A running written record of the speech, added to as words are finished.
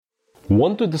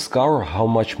Want to discover how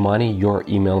much money your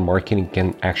email marketing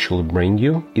can actually bring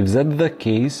you? If that's the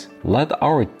case, let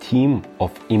our team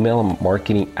of email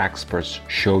marketing experts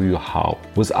show you how.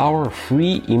 With our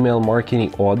free email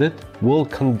marketing audit, we'll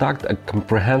conduct a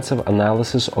comprehensive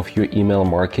analysis of your email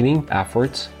marketing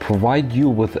efforts, provide you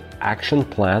with an action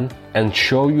plan, and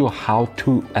show you how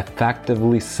to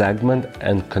effectively segment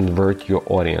and convert your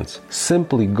audience.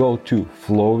 Simply go to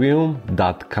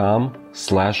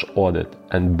flowium.com/audit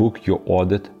and book your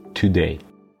audit today.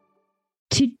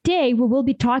 Today, we will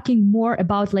be talking more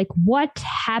about what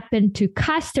happened to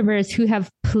customers who have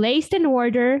placed an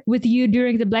order with you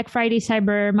during the Black Friday,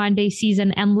 Cyber Monday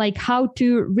season, and how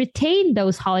to retain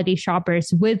those holiday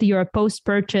shoppers with your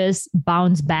post-purchase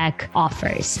bounce back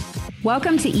offers.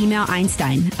 Welcome to Email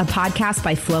Einstein, a podcast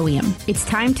by Flowium. It's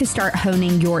time to start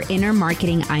honing your inner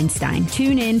marketing Einstein.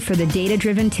 Tune in for the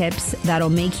data-driven tips that'll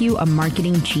make you a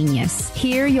marketing genius.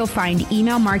 Here, you'll find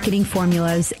email marketing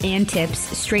formulas and tips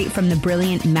straight from the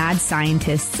brilliant mad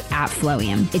scientists at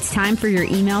Flowium. It's time for your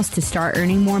emails to start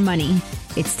earning more money.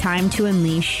 It's time to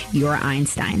unleash your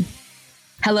Einstein.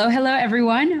 Hello,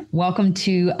 everyone. Welcome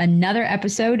to another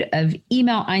episode of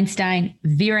Email Einstein.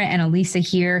 Vera and Elisa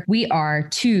here. We are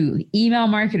two email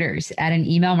marketers at an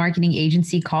email marketing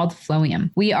agency called Flowium.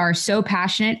 We are so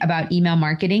passionate about email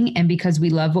marketing, and because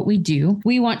we love what we do,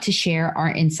 we want to share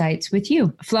our insights with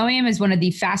you. Flowium is one of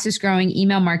the fastest growing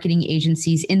email marketing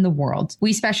agencies in the world.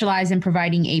 We specialize in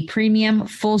providing a premium,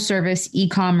 full service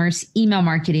e-commerce email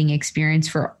marketing experience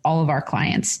for all of our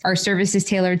clients. Our service is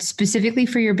tailored specifically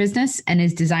for your business and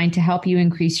is designed to help you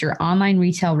increase your online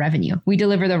retail revenue. We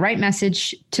deliver the right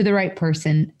message to the right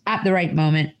person at the right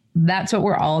moment. That's what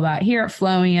we're all about here at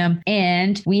Flowium.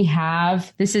 And we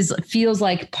have, feels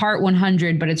like part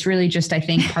 100, but it's really just, I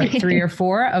think, part 3 or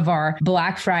 4 of our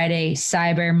Black Friday,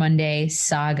 Cyber Monday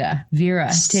saga.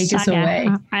 Vera, take us away.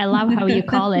 I love how you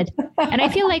call it. And I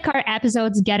feel like our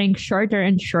episodes getting shorter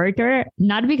and shorter,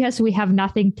 not because we have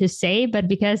nothing to say, but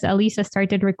because Elisa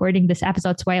started recording this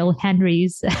episodes while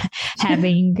Henry's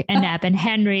having a nap. And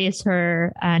Henry is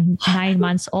her 9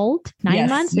 months old. 9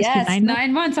 months? Yes,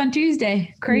 9 months on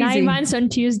Tuesday. Crazy. 9 months on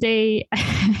Tuesday.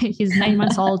 He's 9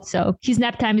 months old. So his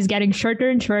nap time is getting shorter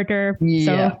and shorter. Yeah.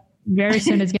 So very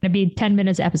soon it's going to be 10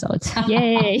 minutes episodes.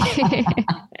 Yay.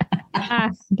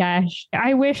 Gosh,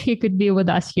 I wish he could be with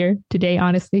us here today.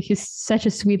 Honestly, he's such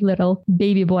a sweet little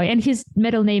baby boy. And his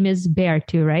middle name is Bear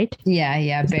too, right?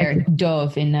 Yeah. Bear,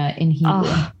 Dove in Hebrew.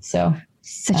 So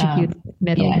such a cute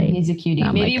middle name. He's a cutie.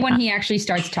 Maybe when he actually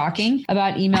starts talking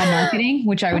about email marketing,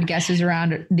 which I would guess is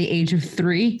around the age of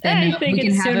 3, then we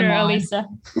can have him on. Elisa.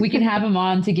 We can have him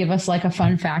on to give us a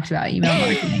fun fact about email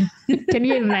marketing. Can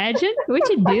you imagine? We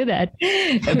should do that.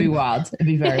 It'd be wild. It'd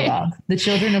be very wild. The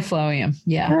children of Flowium.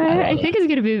 Yeah. I think it's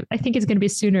gonna be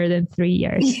sooner than 3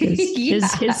 years. He's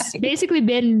basically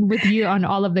been with you on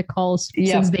all of the calls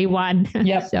since day one.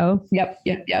 Yep. So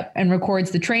Yep. And records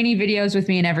the training videos with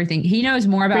me and everything. He knows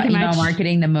more about email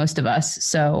marketing than most of us.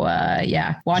 So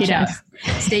watch out.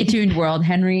 Stay tuned, world.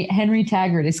 Henry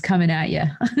Taggart is coming at you.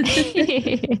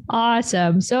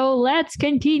 Awesome. So let's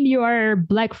continue our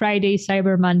Black Friday,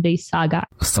 Cyber Monday saga.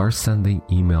 Start sending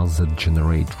emails that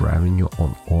generate revenue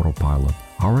on autopilot.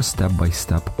 Our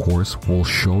step-by-step course will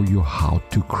show you how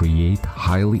to create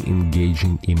highly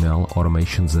engaging email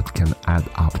automations that can add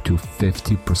up to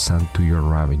 50% to your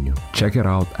revenue. Check it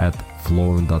out at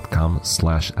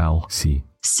flowium.com/LC.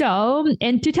 So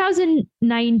in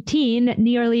 2019,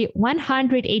 nearly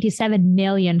 187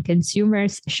 million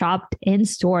consumers shopped in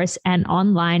stores and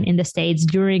online in the States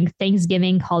during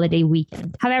Thanksgiving holiday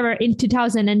weekend. However, in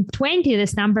 2020,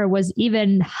 this number was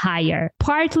even higher,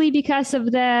 partly because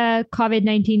of the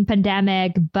COVID-19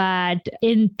 pandemic. But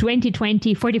in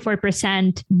 2020,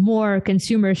 44% more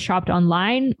consumers shopped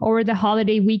online over the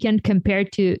holiday weekend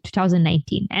compared to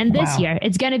 2019. And this year,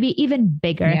 it's going to be even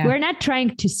bigger. Yeah. We're not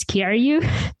trying to scare you.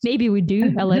 Maybe we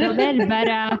do a little bit,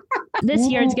 but this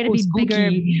year it's going to be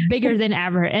bigger than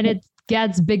ever. And it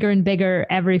gets bigger and bigger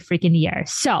every freaking year.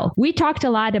 So we talked a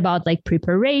lot about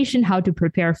preparation, how to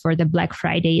prepare for the Black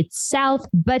Friday itself.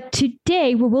 But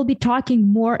today we will be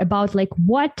talking more about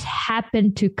what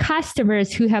happened to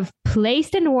customers who have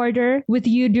placed an order with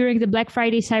you during the Black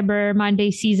Friday, Cyber Monday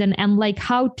season, and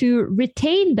how to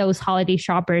retain those holiday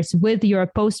shoppers with your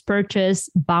post-purchase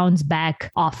bounce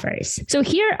back offers. So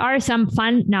here are some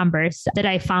fun numbers that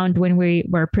I found when we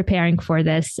were preparing for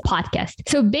this podcast.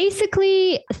 So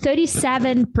basically 36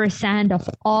 57% of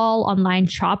all online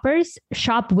shoppers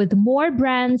shop with more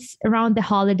brands around the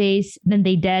holidays than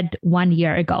they did 1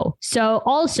 year ago. So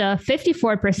also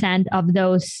 54% of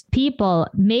those people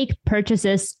make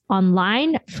purchases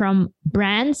online from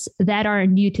brands that are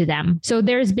new to them. So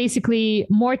there's basically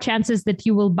more chances that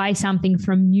you will buy something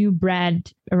from new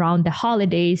brand around the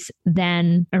holidays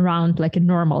than around like a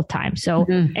normal time. So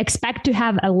expect to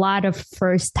have a lot of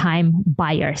first time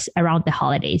buyers around the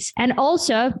holidays. And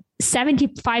also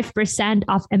 75%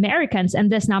 of Americans,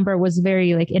 and this number was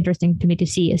very like interesting to me to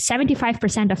see,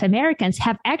 75% of Americans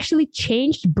have actually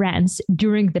changed brands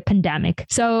during the pandemic.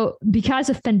 So because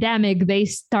of pandemic, they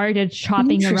started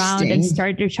shopping around and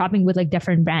started shopping with like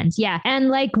different brands. Yeah. And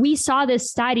like we saw this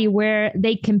study where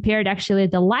they compared actually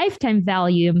the lifetime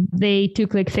value. They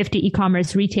took like 50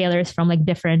 e-commerce retailers from like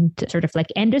different sort of like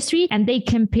industry, and they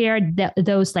compared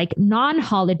those like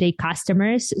non-holiday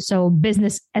customers, so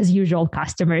business as usual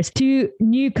customers, to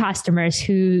new customers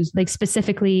who like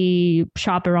specifically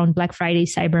shop around Black Friday,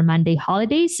 Cyber Monday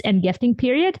holidays and gifting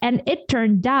period. And it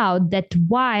turned out that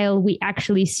while we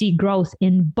actually see growth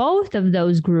in both of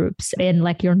those groups, in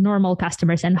like your normal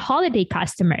customers and holiday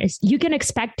customers, you can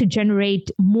expect to generate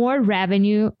more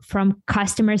revenue from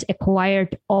customers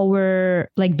acquired over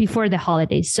like before the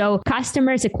holidays. So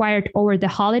customers acquired over the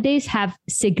holidays have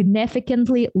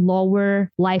significantly lower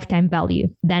lifetime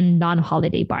value than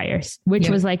non-holiday buyers, which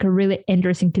was like really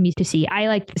interesting to me to see. I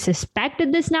like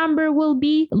suspected this number will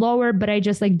be lower, but I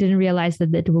just like didn't realize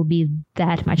that it will be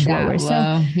that much lower.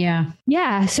 So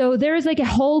yeah. So there is like a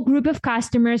whole group of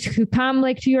customers who come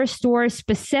like to your store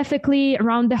specifically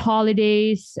around the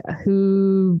holidays,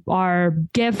 who are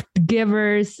gift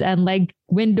givers and like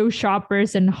window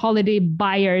shoppers and holiday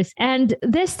buyers. And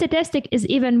this statistic is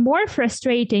even more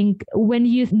frustrating when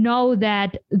you know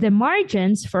that the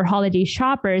margins for holiday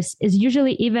shoppers is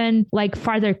usually even like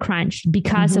farther crunched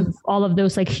because of all of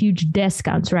those like huge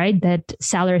discounts, right? That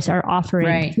sellers are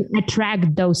offering to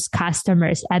attract those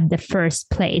customers at the first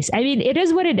place. I mean, it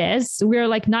is what it is. We're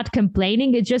like not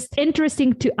complaining. It's just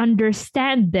interesting to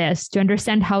understand this, to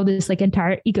understand how this like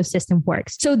entire ecosystem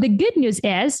works. So the good news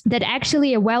is that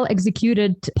actually a well-executed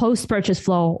post-purchase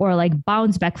flow or like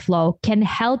bounce back flow can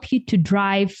help you to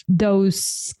drive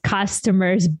those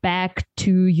customers back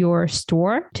to your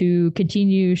store to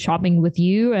continue shopping with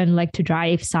you and like to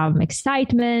drive some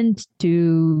excitement,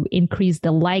 to increase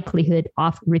the likelihood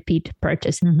of repeat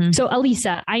purchase. So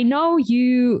Alisa, I know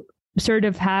you sort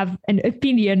of have an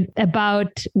opinion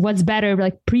about what's better,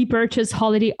 like pre-purchase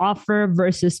holiday offer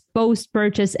versus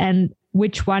post-purchase, and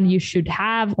which one you should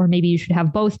have, or maybe you should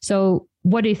have both. So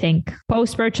what do you think?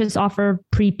 Post-purchase offer,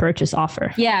 pre-purchase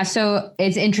offer? Yeah, so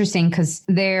it's interesting because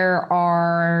there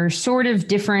are sort of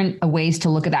different ways to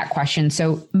look at that question.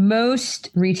 So most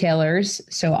retailers,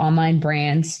 so online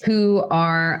brands who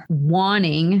are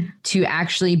wanting to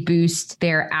actually boost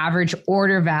their average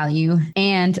order value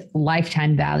and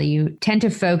lifetime value tend to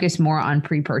focus more on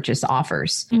pre-purchase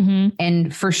offers.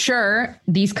 And for sure,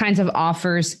 these kinds of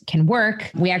offers can work.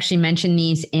 We actually mentioned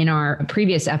these in our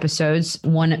previous episodes,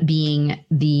 one being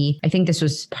I think this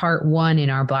was part 1 in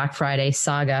our Black Friday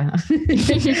saga.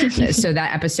 So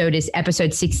that episode is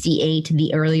episode 68,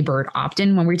 the early bird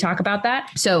opt-in, when we talk about that.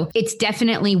 So it's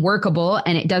definitely workable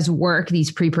and it does work, these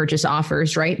pre-purchase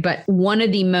offers, right? But one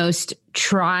of the most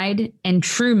tried and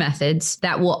true methods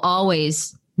that will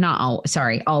always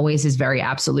always is very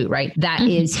absolute, right? That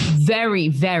is very,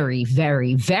 very,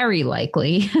 very, very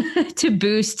likely to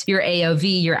boost your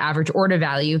AOV, your average order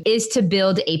value, is to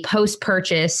build a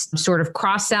post-purchase sort of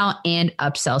cross-sell and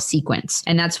upsell sequence.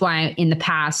 And that's why in the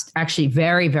past, actually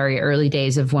very, very early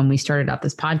days of when we started out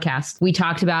this podcast, we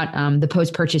talked about the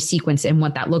post-purchase sequence and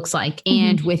what that looks like.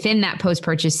 And within that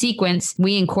post-purchase sequence,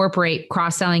 we incorporate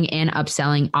cross-selling and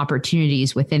upselling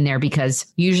opportunities within there, because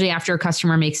usually after a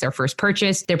customer makes their first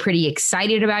purchase, they're pretty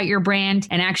excited about your brand.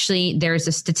 And actually, there's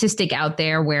a statistic out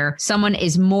there where someone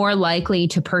is more likely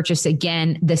to purchase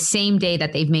again the same day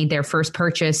that they've made their first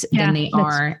purchase than they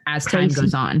are as time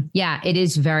goes on. Yeah, it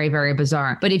is very, very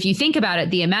bizarre. But if you think about it,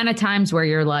 the amount of times where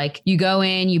you're like, you go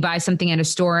in, you buy something at a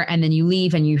store, and then you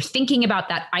leave and you're thinking about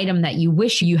that item that you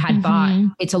wish you had bought,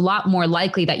 it's a lot more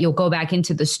likely that you'll go back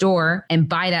into the store and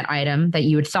buy that item that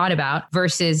you had thought about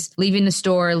versus leaving the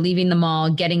store, leaving the mall,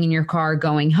 getting in your car,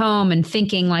 going home and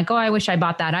thinking like, oh, I wish I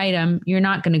bought that item. You're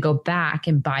not going to go back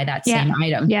and buy that same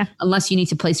item unless you need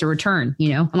to place a return,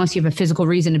 unless you have a physical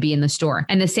reason to be in the store.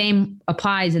 And the same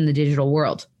applies in the digital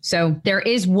world. So there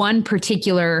is one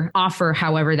particular offer,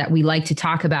 however, that we like to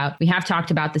talk about. We have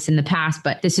talked about this in the past,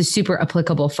 but this is super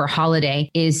applicable for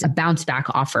holiday, is a bounce back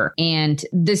offer. And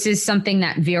this is something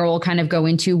that Vera will kind of go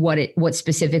into what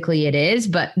specifically it is.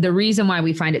 But the reason why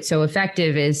we find it so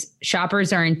effective is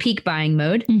shoppers are in peak buying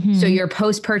mode. So your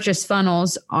post-purchase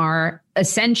funnels are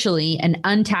essentially an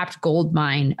untapped gold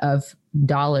mine of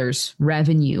dollars,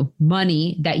 revenue,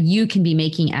 money that you can be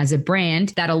making as a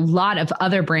brand that a lot of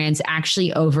other brands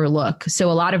actually overlook.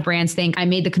 So a lot of brands think, I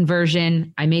made the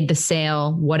conversion, I made the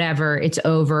sale, whatever, it's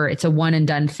over, it's a one and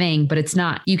done thing, but it's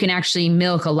not. You can actually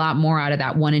milk a lot more out of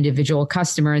that one individual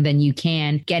customer than you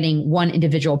can getting one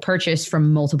individual purchase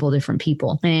from multiple different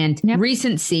people. And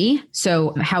recency,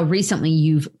 so how recently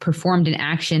you've performed an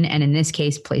action, and in this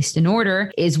case, placed an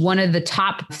order, is one of the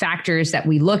top factors that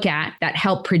we look at that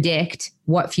help predict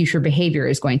what future behavior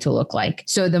is going to look like.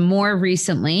 So the more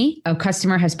recently a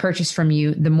customer has purchased from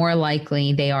you, the more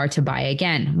likely they are to buy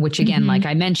again, which again, like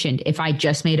I mentioned, if I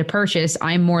just made a purchase,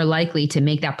 I'm more likely to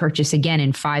make that purchase again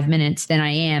in 5 minutes than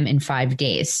I am in 5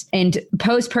 days. And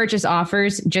post-purchase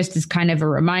offers, just as kind of a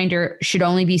reminder, should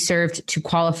only be served to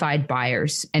qualified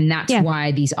buyers. And that's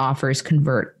why these offers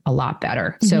convert a lot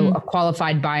better. So a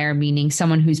qualified buyer, meaning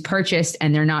someone who's purchased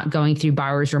and they're not going through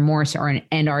buyer's remorse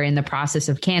and are in the process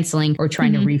of canceling or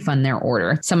trying to refund their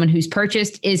order. Someone who's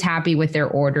purchased is happy with their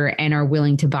order and are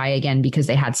willing to buy again because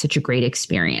they had such a great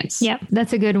experience. Yeah,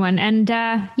 that's a good one. And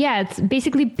it's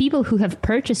basically people who have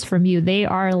purchased from you. They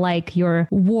are like your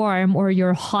warm or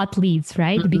your hot leads,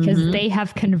 right? Because they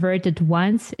have converted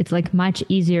once. It's like much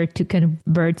easier to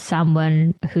convert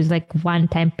someone who's like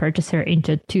one-time purchaser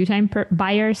into two-time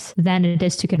buyers than it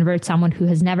is to convert someone who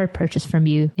has never purchased from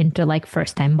you into like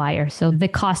first-time buyer. So the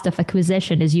cost of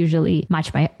acquisition is usually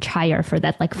much higher for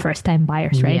that like first-time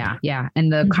buyers, right? Yeah.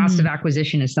 And the cost of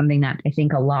acquisition is something that I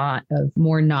think a lot of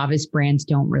more novice brands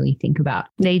don't really think about.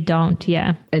 They don't,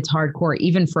 It's hardcore.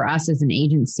 Even for us as an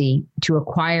agency, to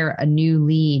acquire a new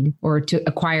lead or to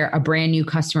acquire a brand new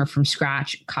customer from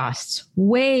scratch costs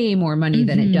way more money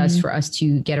than it does for us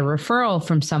to get a referral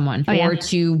from someone or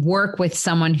to work with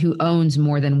someone who owns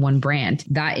more than one brand.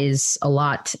 That is a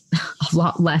lot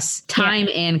less time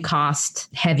and cost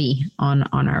heavy on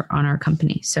our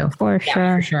company. So for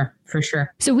sure. For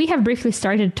sure. So we have briefly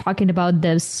started talking about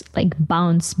this like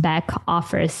bounce back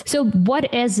offers. So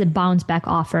what is a bounce back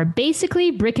offer? Basically,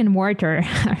 brick and mortar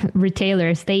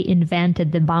retailers, they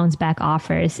invented the bounce back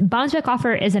offers. Bounce back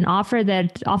offer is an offer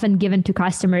that often given to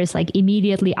customers like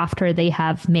immediately after they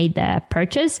have made the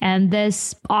purchase. And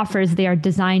this offers, they are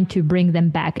designed to bring them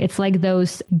back. It's like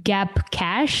those Gap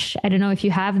Cash. I don't know if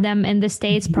you have them in the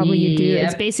States. Probably you do.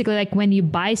 It's basically like when you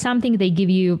buy something, they give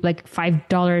you like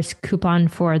 $5 coupon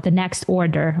for the next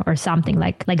order or something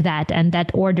like that. And that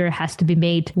order has to be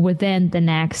made within the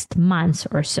next month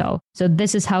or so. So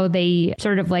this is how they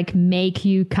sort of like make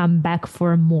you come back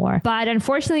for more. But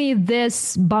unfortunately,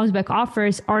 this bounce back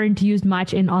offers aren't used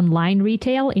much in online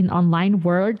retail, in online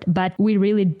world, but we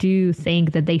really do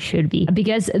think that they should be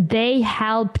because they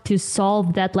help to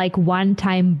solve that like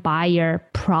one-time buyer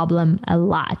problem a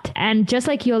lot. And just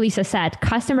like you, Alisa, said,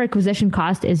 customer acquisition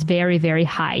cost is very, very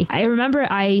high. I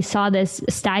remember I saw this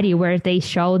study where they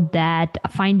showed that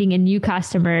finding a new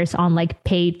customers on like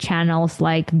paid channels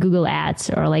like Google ads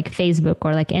or like Facebook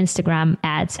or like Instagram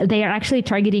ads, they are actually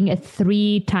targeting a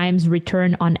 3 times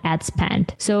return on ad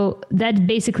spend. So that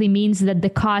basically means that the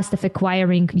cost of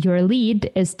acquiring your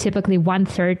lead is typically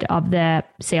 1/3 of the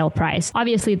sale price.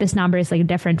 Obviously, this number is like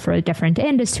different for different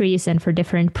industries and for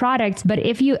different products. But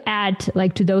if you add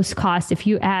like to those costs, if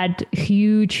you add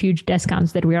huge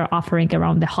discounts that we are offering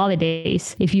around the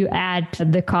holidays, if you add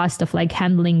the cost of like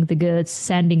handling the goods,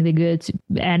 sending the goods,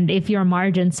 and if your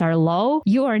margins are low,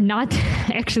 you are not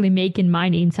actually making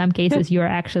money. In some cases, you're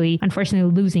actually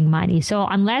unfortunately losing money. So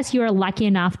unless you're lucky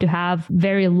enough to have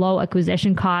very low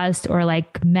acquisition cost or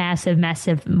like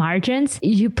massive margins,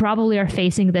 you probably are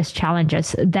facing these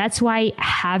challenges. That's why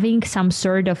having some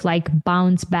sort of like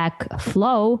bounce back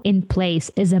flow in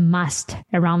place is a must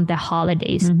around the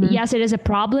holidays. Yes, it is a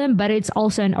problem, but it's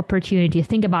also an opportunity.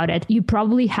 Think about it. You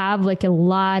probably have like a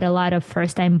lot of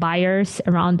first-time buyers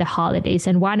around the holidays.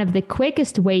 And one of the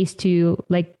quickest ways to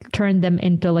like turn them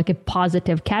into like a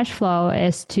positive cash flow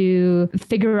is to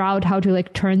figure out how to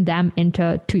like turn them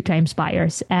into 2 times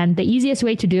buyers. And the easiest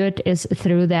way to do it is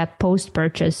through the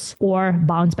post-purchase or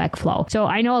bounce back flow. So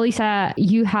I know, Alisa,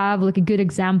 you have like a good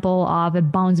example of a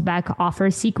bounce back offer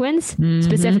sequence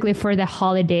specifically for the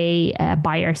holiday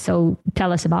buyer. So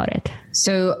tell us about it.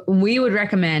 So we would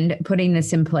recommend putting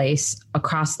this in place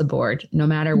across the board, no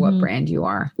matter what brand you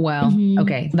are. Well,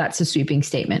 okay, that's a sweeping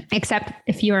statement. Except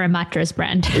if you're a mattress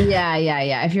brand. Yeah.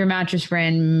 If you're a mattress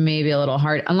brand, maybe a little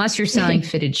hard, unless you're selling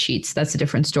fitted sheets. That's a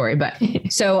different story. But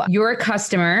so you're a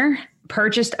customer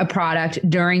purchased a product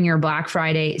during your Black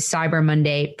Friday, Cyber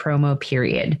Monday promo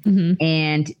period.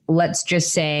 And let's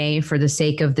just say, for the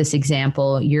sake of this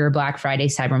example, your Black Friday,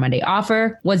 Cyber Monday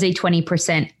offer was a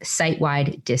 20%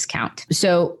 site-wide discount.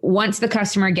 So once the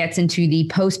customer gets into the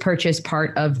post-purchase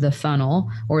part of the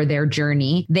funnel or their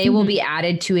journey, they will be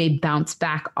added to a bounce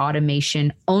back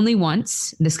automation only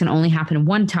once. This can only happen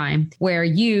one time, where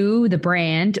you, the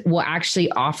brand, will actually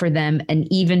offer them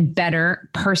an even better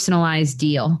personalized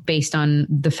deal based on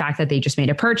the fact that they just made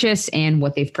a purchase and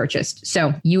what they've purchased.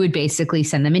 So you would basically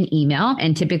send them an email,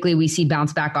 and typically we see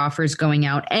bounce back offers going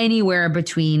out anywhere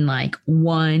between like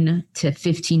 1 to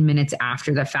 15 minutes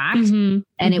after the fact.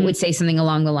 And it would say something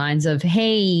along the lines of,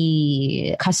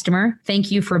 hey, customer,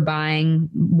 thank you for buying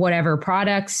whatever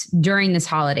products during this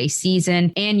holiday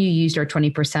season. And you used our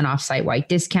 20% off site-wide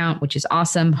discount, which is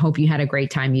awesome. Hope you had a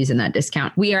great time using that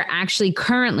discount. We are actually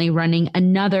currently running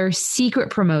another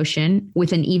secret promotion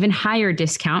with an even higher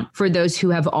discount for those who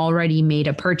have already made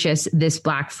a purchase this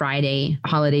Black Friday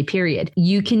holiday period.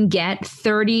 You can get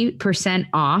 30%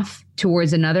 off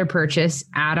towards another purchase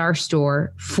at our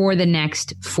store for the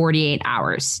next 48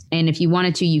 hours. And if you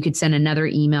wanted to, you could send another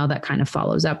email that kind of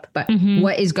follows up. But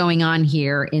what is going on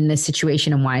here in this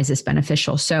situation, and why is this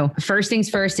beneficial? So first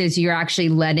things first is you're actually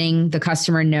letting the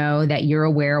customer know that you're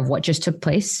aware of what just took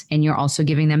place, and you're also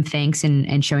giving them thanks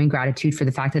and showing gratitude for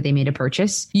the fact that they made a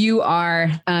purchase. You are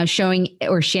showing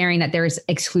or sharing that there is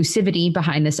exclusivity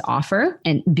behind this offer,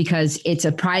 and because it's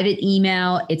a private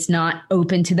email, it's not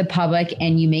open to the public,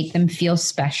 and you make them feel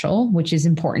special, which is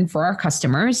important for our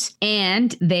customers.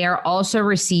 And they are also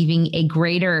receiving a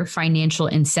greater financial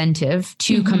incentive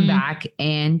to come back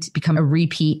and become a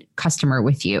repeat customer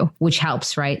with you, which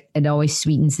helps, right? It always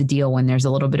sweetens the deal when there's a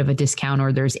little bit of a discount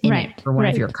or there's in it for one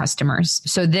of your customers.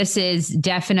 So this is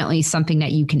definitely something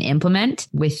that you can implement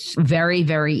with very,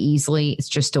 very easily. It's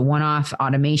just a one-off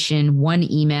automation, one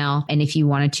email. And if you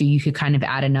wanted to, you could kind of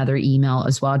add another email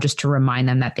as well, just to remind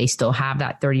them that they still have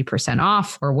that 30%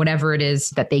 off or whatever it is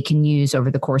that they can use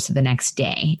over the course of the next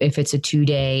day, if it's a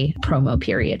 2-day promo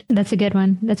period. That's a good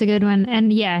one.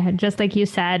 And yeah, just like you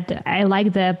said, I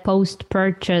like the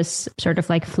post-purchase sort of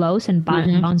like flows and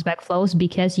bounce back flows,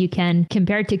 because you can,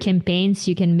 compared to campaigns,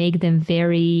 you can make them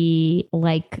very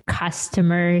like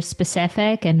customer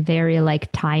specific and very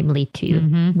like timely too,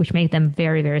 which make them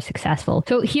very, very successful.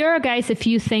 So here are, guys, a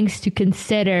few things to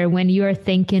consider when you're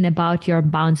thinking about your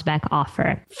bounce back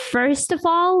offer. First of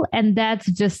all, and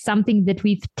that's just something that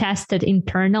we've tested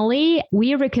internally,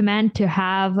 we recommend to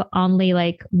have only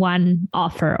like one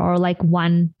offer or like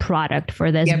one product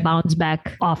for this bounce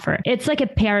back offer. It's like a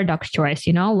paradox choice,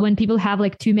 you know, when people have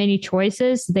like too many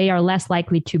choices, they are less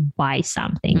likely to buy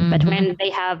something. But when they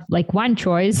have like one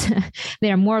choice,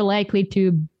 they are more likely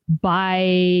to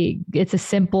buy. It's a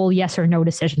simple yes or no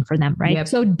decision for them, right?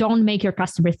 So don't make your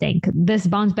customer think. This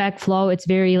bounce back flow, it's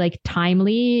very like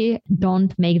timely.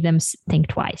 Don't make them think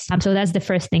twice. So that's the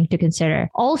first thing to consider.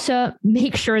 Also,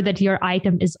 make sure that your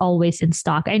item is always in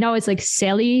stock. I know it's like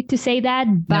silly to say that,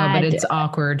 but it's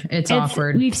awkward. It's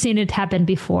awkward. We've seen it happen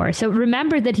before. So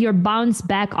remember that your bounce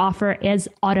back offer is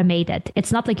automated.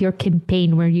 It's not like your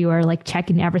campaign where you are like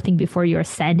checking everything before you're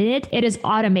sending it. It is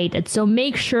automated. So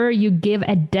make sure you give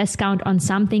a discount on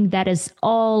something that is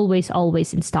always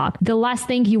in stock. The last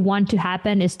thing you want to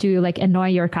happen is to like annoy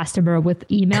your customer with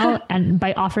email and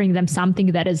by offering them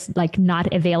something that is like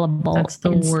not available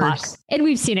in stock. And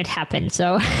we've seen it happen.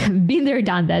 So been there,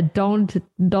 done that.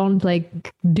 Don't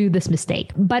like do this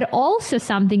mistake. But also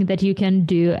something that you can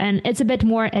do, and it's a bit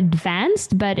more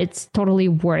advanced, but it's totally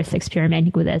worth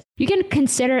experimenting with it. You can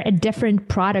consider a different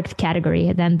product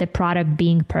category than the product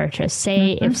being purchased.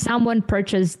 Say if someone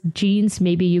purchased jeans,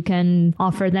 maybe you can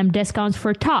offer them discounts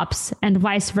for tops and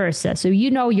vice versa. So you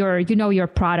know your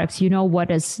products, you know what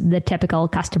is the typical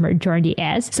customer journey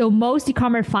is. So most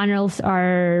e-commerce funnels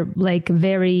are like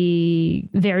very,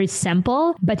 very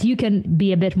simple, but you can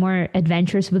be a bit more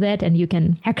adventurous with it, and you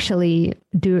can actually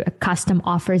do a custom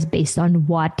offers based on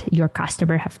what your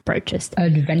customer have purchased.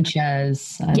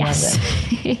 Adventures. I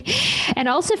love it. And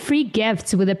also free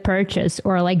gifts with a purchase,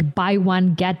 or like buy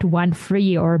one, get one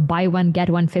free, or buy one, get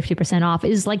one 50% off.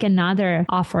 is like another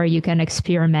offer you can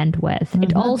experiment with.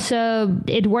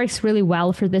 It works really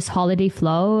well for this holiday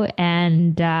flow.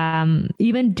 And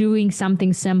even doing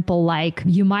something simple like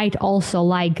you might also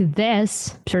like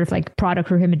this sort of like product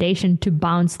recommendation to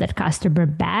bounce that customer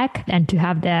back and to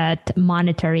have that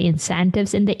monetary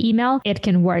incentives in the email, it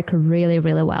can work really,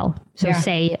 really well. So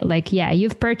say like,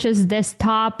 you've purchased this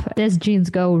top, this jeans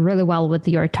go really well with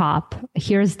your top.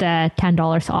 Here's the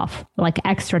 $10 off, like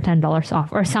extra $10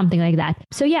 off or something like that.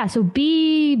 So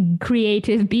be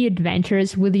creative, be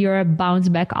adventurous with your bounce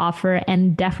back offer,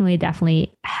 and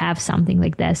definitely have something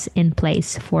like this in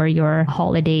place for your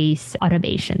holidays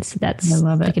automations. That's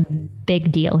like a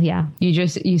big deal. Yeah.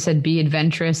 You said be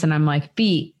adventurous, and I'm like,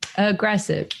 be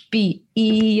aggressive, be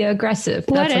aggressive.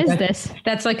 What is this?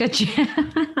 That's like a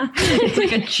it's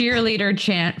like a cheerleader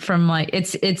chant from like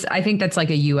I think that's like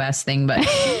a US thing, but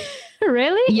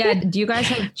Really? Yeah. Do you guys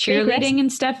have cheerleading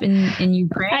and stuff in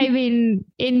Ukraine? I mean,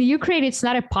 in Ukraine, it's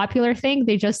not a popular thing.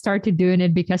 They just started doing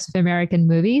it because of American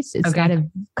movies. It's not a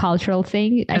cultural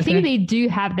thing. I think they do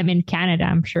have them in Canada.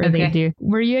 I'm sure they do.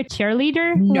 Were you a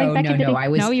cheerleader? No.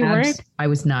 You weren't? I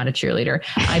was not a cheerleader.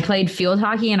 I played field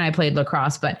hockey and I played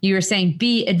lacrosse, but you were saying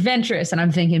be adventurous. And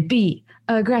I'm thinking be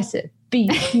aggressive.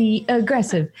 Be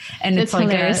aggressive. And it's like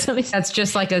that's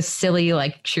just like a silly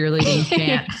like cheerleading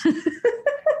chant.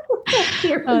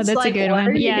 Oh, that's like, a good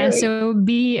one. Yeah. Doing? So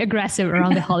be aggressive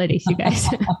around the holidays, you guys.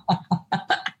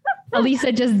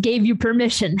 Alisa just gave you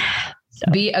permission.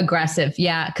 So. Be aggressive.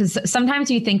 Yeah. Because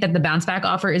sometimes you think that the bounce back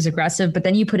offer is aggressive, but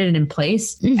then you put it in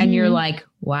place and you're like,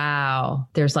 wow,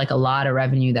 there's like a lot of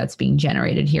revenue that's being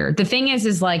generated here. The thing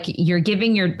is like you're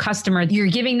giving your customer, you're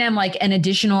giving them like an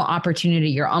additional opportunity.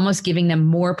 You're almost giving them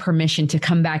more permission to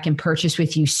come back and purchase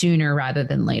with you sooner rather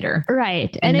than later.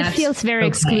 Right. And it feels very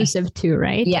exclusive too,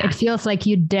 right? Yeah. It feels like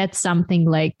you did something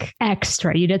like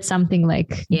extra. You did something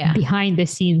like behind the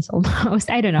scenes almost.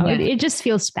 I don't know. Yeah. It just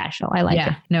feels special. I like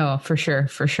it. No, for sure.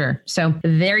 For sure. So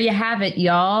there you have it,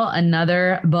 y'all.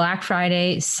 Another Black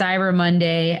Friday, Cyber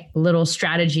Monday little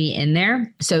strategy in there.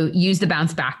 So use the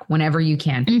bounce back whenever you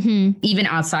can, even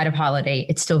outside of holiday.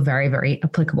 It's still very, very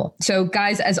applicable. So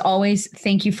guys, as always,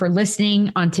 thank you for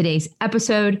listening on today's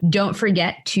episode. Don't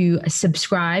forget to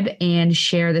subscribe and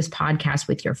share this podcast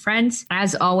with your friends.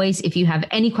 As always, if you have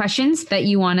any questions that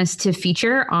you want us to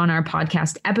feature on our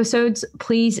podcast episodes,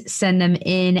 please send them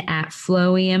in at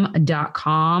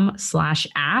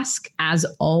flowium.com/ask. As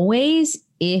always,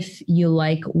 if you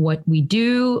like what we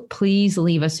do, please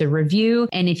leave us a review.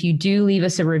 And if you do leave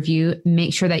us a review,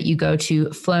 make sure that you go to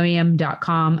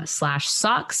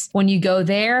flowium.com/socks. When you go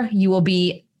there, you will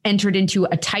be entered into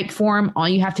a type form. All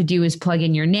you have to do is plug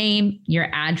in your name, your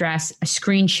address, a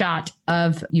screenshot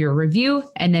of your review,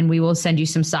 and then we will send you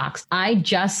some socks. I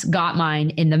just got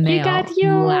mine in the mail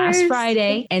last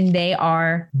Friday, and they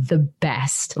are the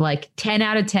best. Like 10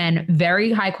 out of 10,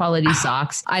 very high quality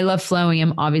socks. I love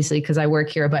Flowium, obviously, because I work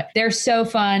here, but they're so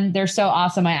fun. They're so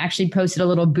awesome. I actually posted a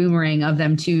little boomerang of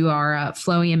them to our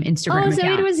Flowium Instagram account.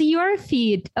 So it was your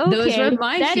feet. Okay. Those were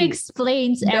my feet. That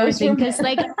explains everything. Because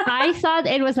like I thought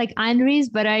it was like Andre's,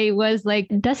 but I was like,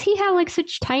 does he have like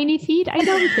such tiny feet? I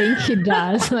don't think he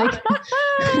does. Like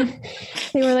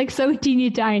they were like so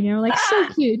teeny tiny. I'm like, so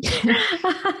cute.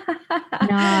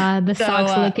 Nah, the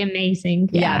socks look amazing.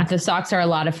 Yeah, the socks are a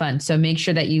lot of fun. So make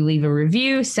sure that you leave a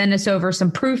review, send us over some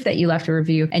proof that you left a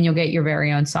review, and you'll get your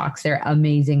very own socks. They're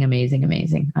amazing, amazing,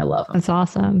 amazing. I love them. That's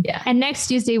awesome. Yeah. And next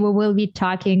Tuesday, we will be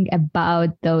talking about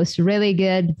those really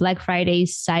good Black Friday,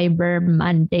 Cyber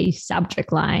Monday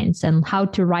subject lines and how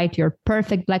to write your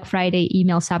perfect Black Friday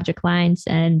email subject lines.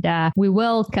 And we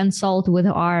will consult with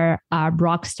our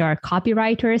rockstar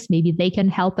copywriters. Maybe they can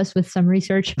help us with some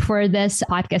research for this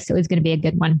podcast. So it's going to be a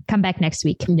good one. Come back next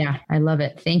week. Yeah, I love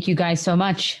it. Thank you guys so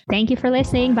much. Thank you for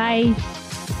listening. Bye.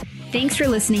 Thanks for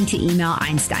listening to Email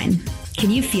Einstein. Can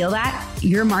you feel that?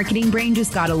 Your marketing brain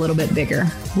just got a little bit bigger.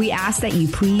 We ask that you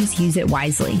please use it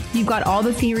wisely. You've got all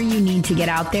the theory you need to get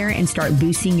out there and start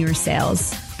boosting your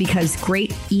sales, because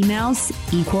great emails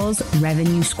equals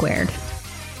revenue squared.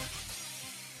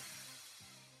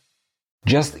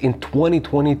 Just in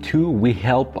 2022, we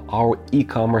help our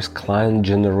e-commerce client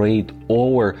generate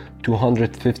over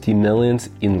 250 million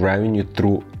in revenue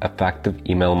through effective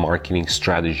email marketing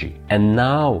strategy. And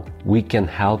now we can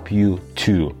help you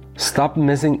too. Stop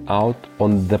missing out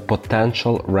on the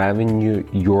potential revenue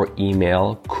your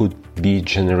email could be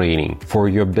generating for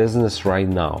your business right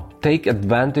now. Take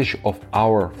advantage of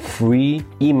our free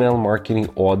email marketing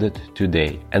audit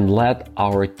today and let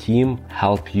our team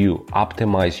help you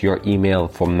optimize your email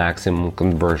for maximum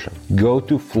conversion. Go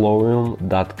to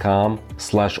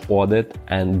flowium.com/audit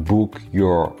and book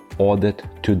your audit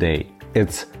today.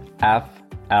 It's flowim.com/audit.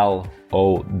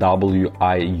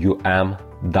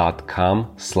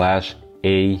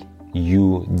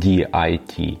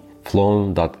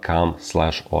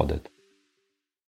 flowim.com/audit.